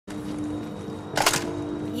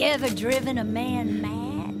You ever driven a man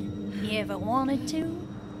mad? You ever wanted to?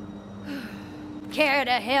 Care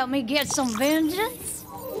to help me get some vengeance?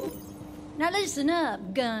 Now listen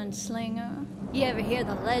up, gunslinger. You ever hear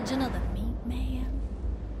the legend of the Meatman?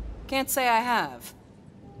 Can't say I have.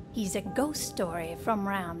 He's a ghost story from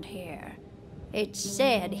round here. It's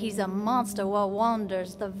said he's a monster what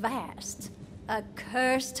wanders the vast. A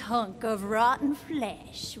cursed hunk of rotten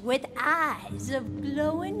flesh with eyes of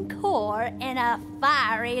glowing core and a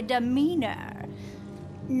fiery demeanor.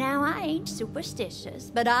 Now, I ain't superstitious,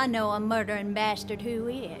 but I know a murdering bastard who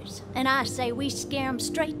is. And I say we scare him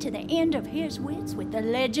straight to the end of his wits with the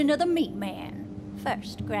legend of the Meatman.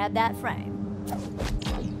 First, grab that frame.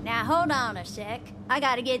 Now, hold on a sec. I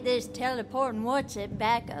gotta get this teleporting what's-it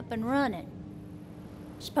back up and running.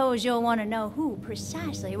 Suppose you'll want to know who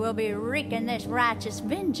precisely we'll be wreaking this righteous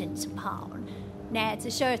vengeance upon. Now, it's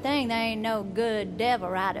a sure thing there ain't no good devil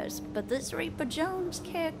riders, but this Reaper Jones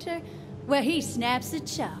character, well, he snaps the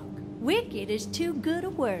chalk. Wicked is too good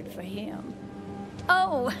a word for him.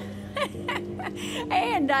 Oh,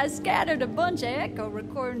 and I scattered a bunch of echo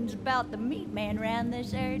recordings about the Meatman around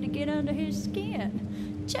this area to get under his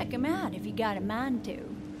skin. Check him out if you got a mind to.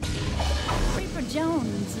 Reaper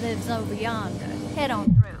Jones lives over yonder. Head on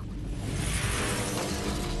through.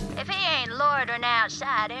 If he ain't loitering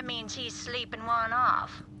outside, it means he's sleeping one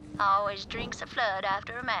off. Always drinks a flood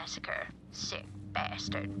after a massacre. Sick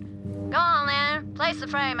bastard. Go on then. Place the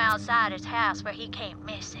frame outside his house where he can't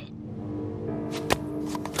miss it.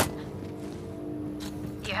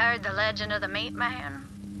 You heard the legend of the Meatman?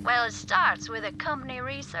 Well, it starts with a company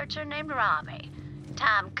researcher named Rami.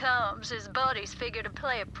 Time comes, his buddies figure to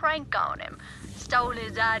play a prank on him. Stole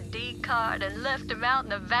his ID card and left him out in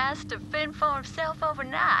the vast to fend for himself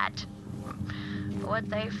overnight. What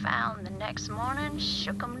they found the next morning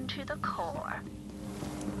shook him to the core.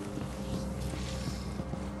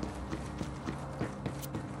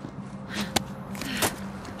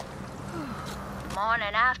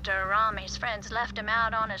 Morning after Rami's friends left him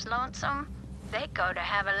out on his lonesome, they go to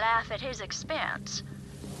have a laugh at his expense.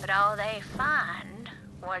 But all they find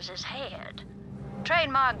was his head.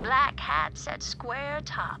 Trademark black hat set square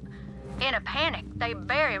atop. In a panic, they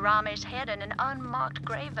bury Rami's head in an unmarked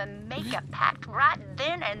grave and make a pact right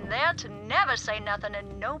then and there to never say nothing to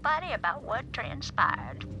nobody about what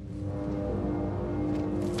transpired.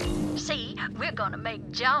 See, we're gonna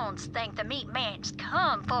make Jones think the Meatman's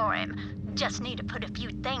come for him. Just need to put a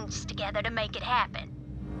few things together to make it happen.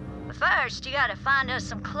 But first, you gotta find us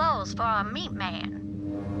some clothes for our Meatman.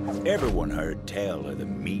 Everyone heard tell of the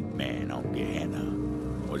Meatman on Gehenna.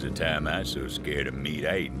 Was a time I so scared of meat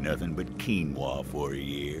I ate nothing but quinoa for a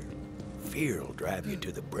year. Fear'll drive you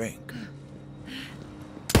to the brink.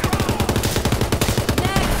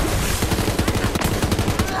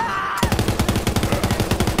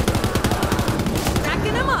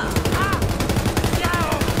 Backing him up!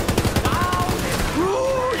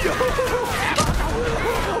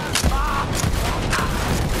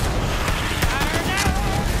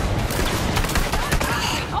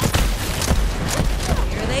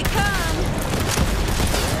 They come!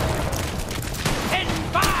 And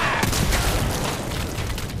fire!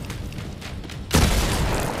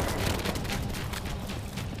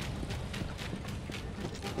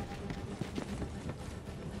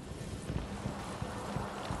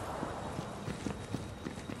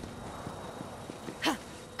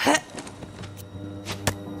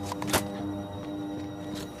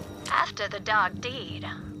 After the dog deed,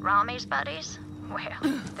 Rami's buddies, well,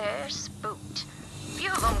 they're spooked. Few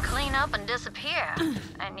of them clean up and disappear.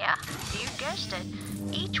 And yeah, you guessed it.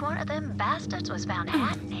 Each one of them bastards was found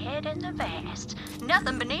hat and head in the vast.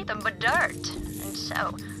 Nothing beneath them but dirt. And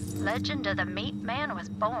so, legend of the Meatman was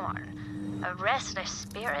born. A restless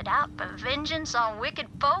spirit out for vengeance on wicked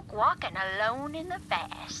folk walking alone in the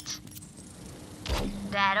vast.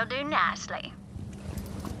 That'll do nicely.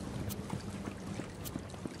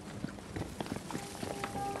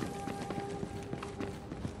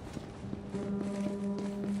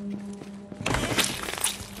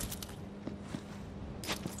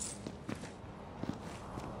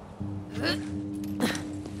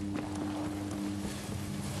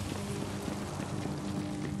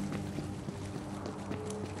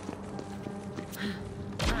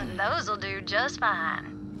 Those'll do just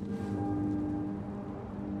fine.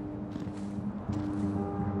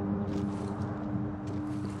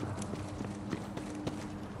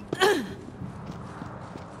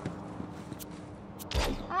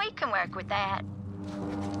 We can work with that.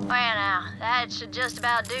 Well now, that should just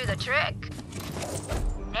about do the trick.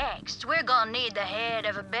 Next, we're gonna need the head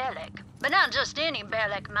of a Bellic. But not just any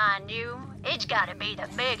Bellic, mind you. It's gotta be the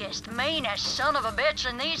biggest, meanest son of a bitch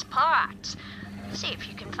in these parts. See if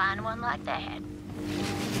you can find one like that.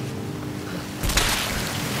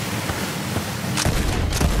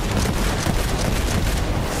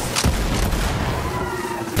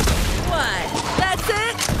 What? That's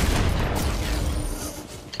it?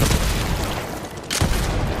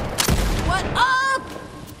 What up?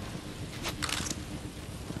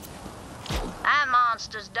 That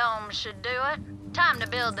monster's dome should do it. Time to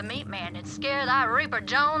build the Meatman and scare that Reaper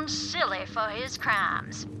Jones silly for his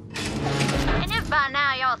crimes. And if by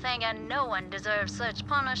now y'all thinking no one deserves such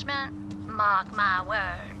punishment, mark my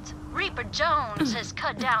words. Reaper Jones has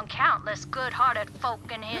cut down countless good-hearted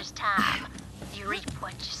folk in his time. You reap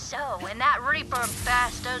what you sow, and that Reaper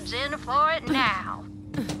bastard's in for it now.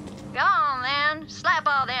 Go on then, slap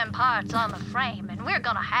all them parts on the frame, and we're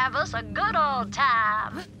gonna have us a good old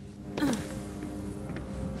time.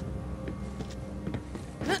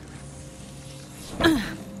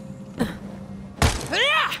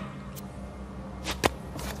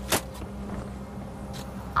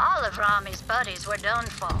 All of Rami's buddies were done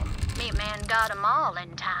for. Meatman got them all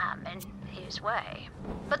in time, and his way.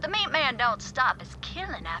 But the Meatman don't stop his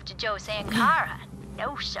killing after Joe Sankara.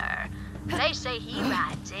 No, sir. They say he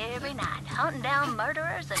rides every night, hunting down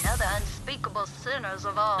murderers and other unspeakable sinners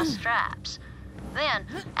of all stripes. Then,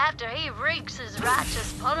 after he wreaks his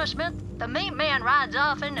righteous punishment, the Meatman rides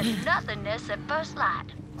off into nothingness at first light,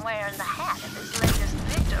 wearing the hat of his latest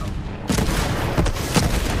victim.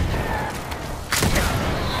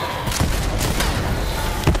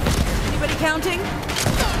 Anybody counting?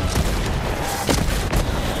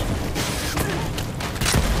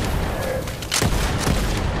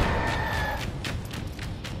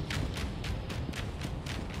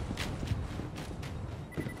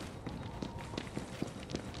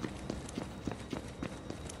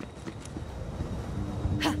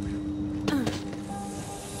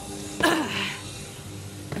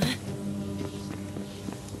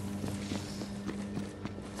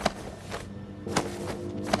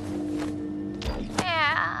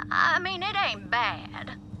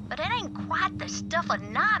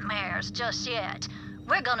 Just yet.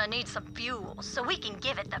 We're gonna need some fuel so we can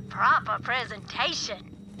give it the proper presentation.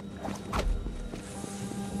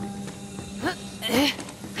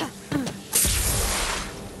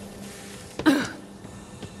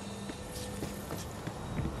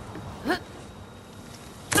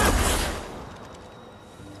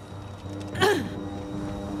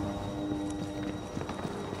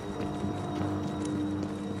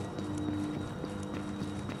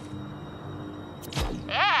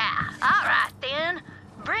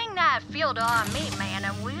 To our Meatman,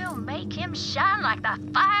 and we'll make him shine like the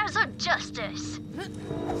fires of justice.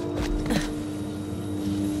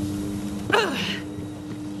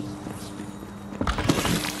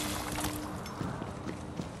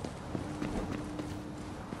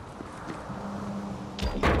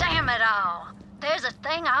 Damn it all. There's a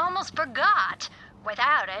thing I almost forgot.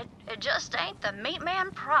 Without it, it just ain't the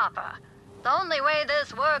Meatman proper. The only way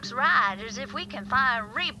this works right is if we can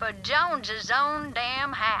find Reaper Jones's own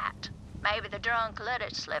damn hat. Maybe the drunk let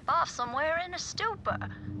it slip off somewhere in a stupor.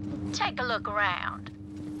 Take a look around.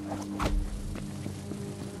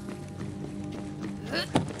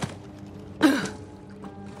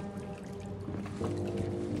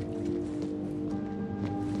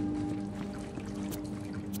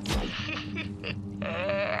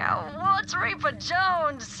 Yeah, once Reaper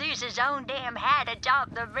Jones sees his own damn hat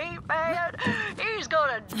atop the Meatman, he's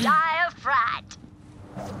gonna die of fright.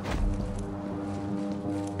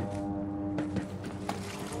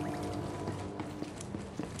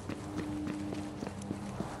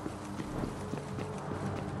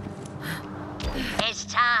 It's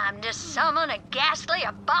time to summon a ghastly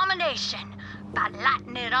abomination by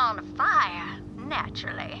lighting it on fire,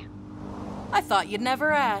 naturally. I thought you'd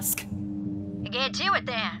never ask. Get to it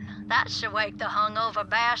then. That should wake the hungover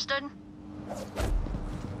bastard.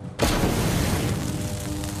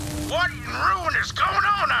 What in ruin is going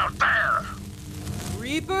on out there?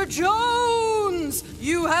 Reaper Jones!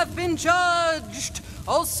 You have been judged!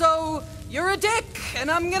 Also, you're a dick, and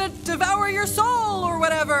I'm gonna devour your soul or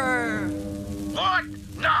whatever! What?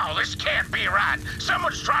 No, this can't be right.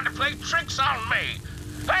 Someone's trying to play tricks on me.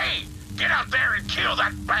 Hey, get out there and kill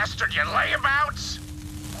that bastard, you layabouts!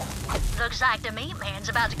 Looks like the Meatman's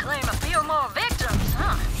about to claim a few more victims,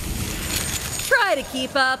 huh? Try to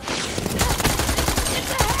keep up.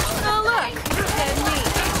 Oh, look! Dead meat.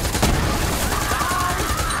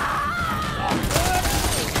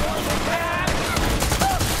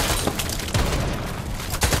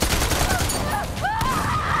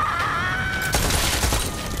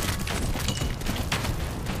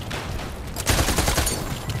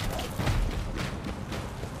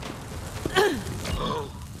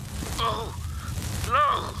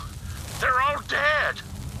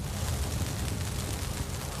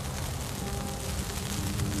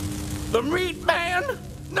 The Meatman?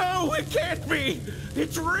 No, it can't be!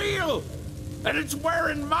 It's real! And it's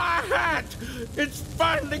wearing my hat! It's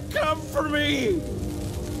finally come for me!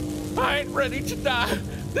 I ain't ready to die.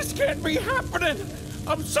 This can't be happening!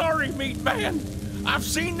 I'm sorry, Meatman. I've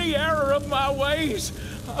seen the error of my ways.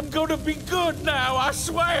 I'm gonna be good now, I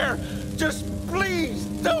swear. Just please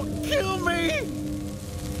don't kill me!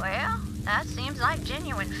 Well, that seems like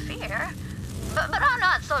genuine fear. But I'm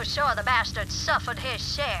not so sure the bastard suffered his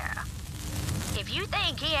share. If you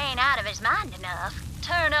think he ain't out of his mind enough,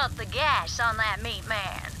 turn up the gas on that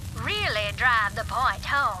Meatman. Really drive the point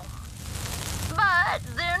home. But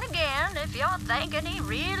then again, if you're thinking he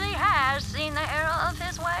really has seen the error of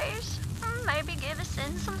his ways, maybe give his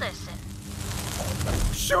sins a listen.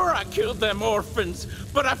 Sure, I killed them orphans,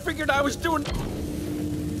 but I figured I was doing...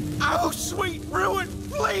 Oh, sweet ruin,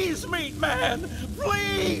 please, Meatman,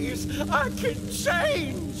 please, I can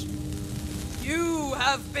change. You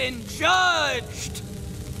have been judged!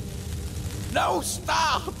 No,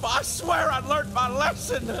 stop! I swear I learned my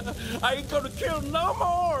lesson. I ain't gonna kill no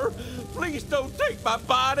more. Please don't take my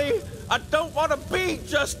body. I don't want to be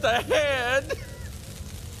just a head.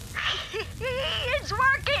 It's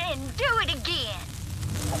working! Do it again!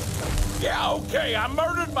 Yeah, okay, I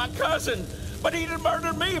murdered my cousin, but he'd have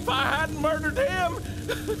murdered me if I hadn't murdered him.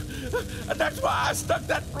 And that's why I stuck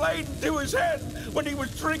that blade into his head when he was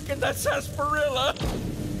drinking that sarsaparilla.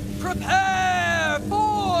 Prepare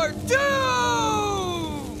for doom!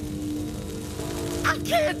 I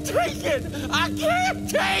can't take it! I can't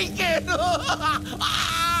take it!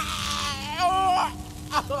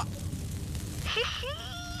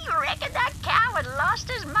 Reckon that coward lost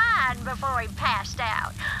his mind before he passed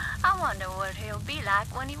out. I wonder what he'll be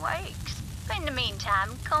like when he wakes. In the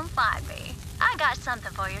meantime, come find me. I got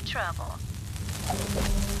something for your trouble.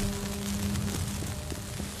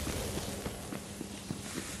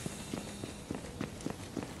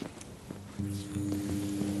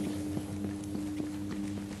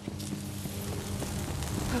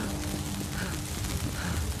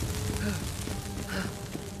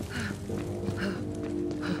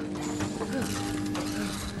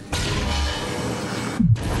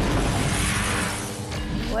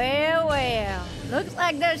 Well, looks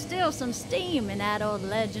like there's still some steam in that old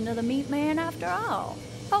legend of the Meatman after all.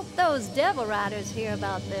 Hope those devil riders hear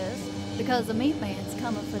about this, because the Meatman's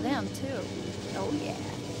coming for them too. Oh yeah,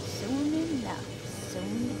 soon enough.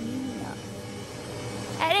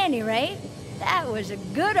 At any rate, that was a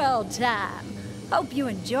good old time. Hope you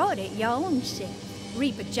enjoyed it your own self.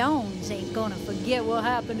 Reaper Jones ain't gonna forget what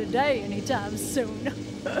happened today anytime soon.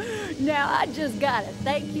 Now I just gotta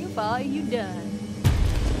thank you for all you done.